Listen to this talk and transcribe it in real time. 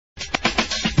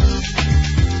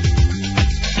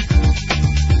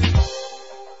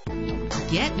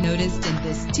noticed in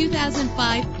this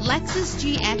 2005 Lexus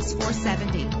GX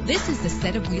 470. This is the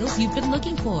set of wheels you've been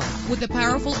looking for, with a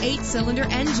powerful 8-cylinder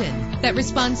engine that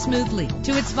responds smoothly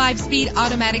to its 5-speed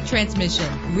automatic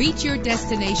transmission. Reach your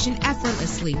destination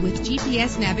effortlessly with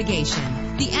GPS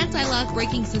navigation. The anti-lock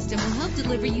braking system will help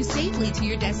deliver you safely to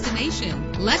your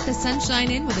destination. Let the sunshine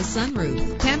in with a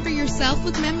sunroof. Pamper yourself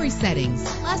with memory settings.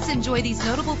 Plus, enjoy these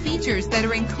notable features that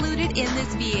are included in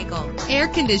this vehicle: air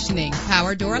conditioning,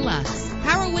 power door locks,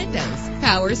 power windows,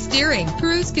 power steering,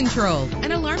 cruise control,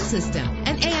 an alarm system,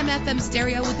 an AM/FM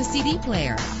stereo with a CD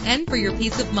player. And for your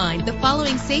peace of mind, the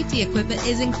following safety equipment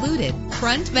is included: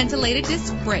 front ventilated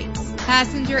disc brakes,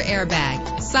 passenger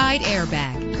airbag, side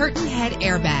airbag, curtain head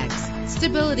airbags,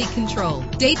 stability control,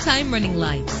 daytime running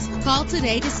lights. Call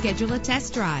today to schedule a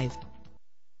test drive.